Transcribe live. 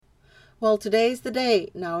Well, today's the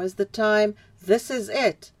day. Now is the time. This is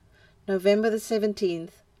it. November the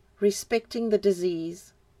 17th. Respecting the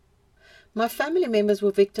disease. My family members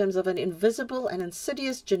were victims of an invisible and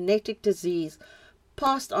insidious genetic disease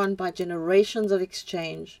passed on by generations of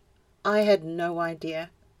exchange. I had no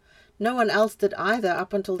idea. No one else did either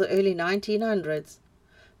up until the early 1900s.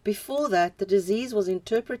 Before that, the disease was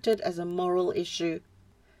interpreted as a moral issue.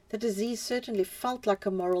 The disease certainly felt like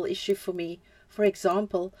a moral issue for me. For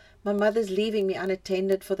example, my mother's leaving me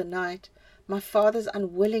unattended for the night, my father's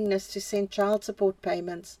unwillingness to send child support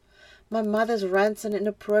payments, my mother's rants and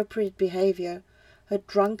inappropriate behavior, her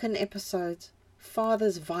drunken episodes,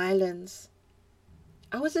 father's violence.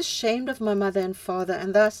 I was ashamed of my mother and father,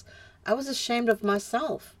 and thus I was ashamed of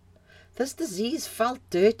myself. This disease felt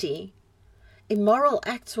dirty. Immoral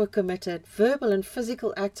acts were committed, verbal and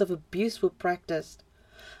physical acts of abuse were practiced.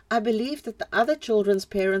 I believed that the other children's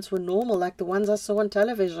parents were normal like the ones I saw on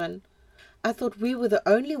television. I thought we were the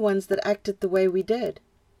only ones that acted the way we did.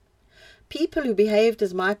 People who behaved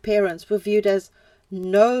as my parents were viewed as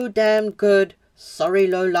no damn good, sorry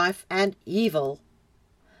lowlife, and evil.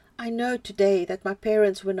 I know today that my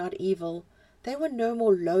parents were not evil. They were no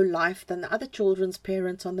more low-life than the other children's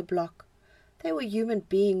parents on the block. They were human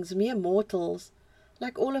beings, mere mortals.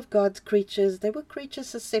 Like all of God's creatures, they were creatures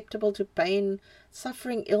susceptible to pain,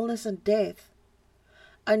 suffering, illness, and death.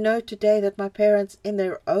 I know today that my parents, in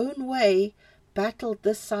their own way, battled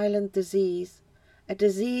this silent disease, a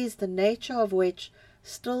disease the nature of which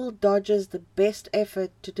still dodges the best effort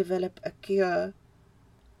to develop a cure.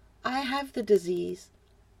 I have the disease.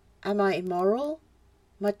 Am I immoral?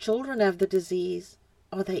 My children have the disease.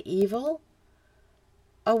 Are they evil?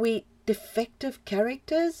 Are we defective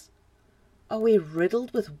characters? Are we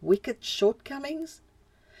riddled with wicked shortcomings?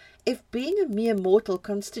 If being a mere mortal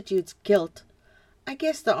constitutes guilt, I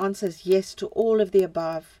guess the answer is yes to all of the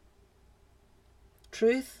above.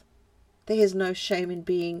 Truth, there is no shame in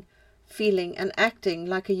being, feeling and acting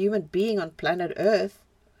like a human being on planet Earth.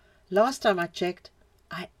 Last time I checked,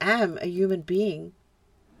 I am a human being.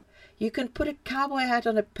 You can put a cowboy hat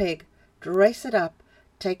on a pig, dress it up,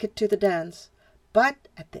 take it to the dance, but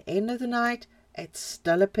at the end of the night, it's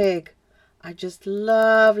still a pig. I just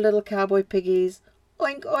love little cowboy piggies.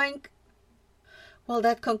 Oink, oink. Well,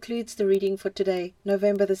 that concludes the reading for today,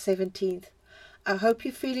 November the 17th. I hope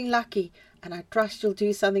you're feeling lucky, and I trust you'll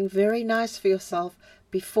do something very nice for yourself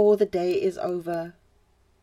before the day is over.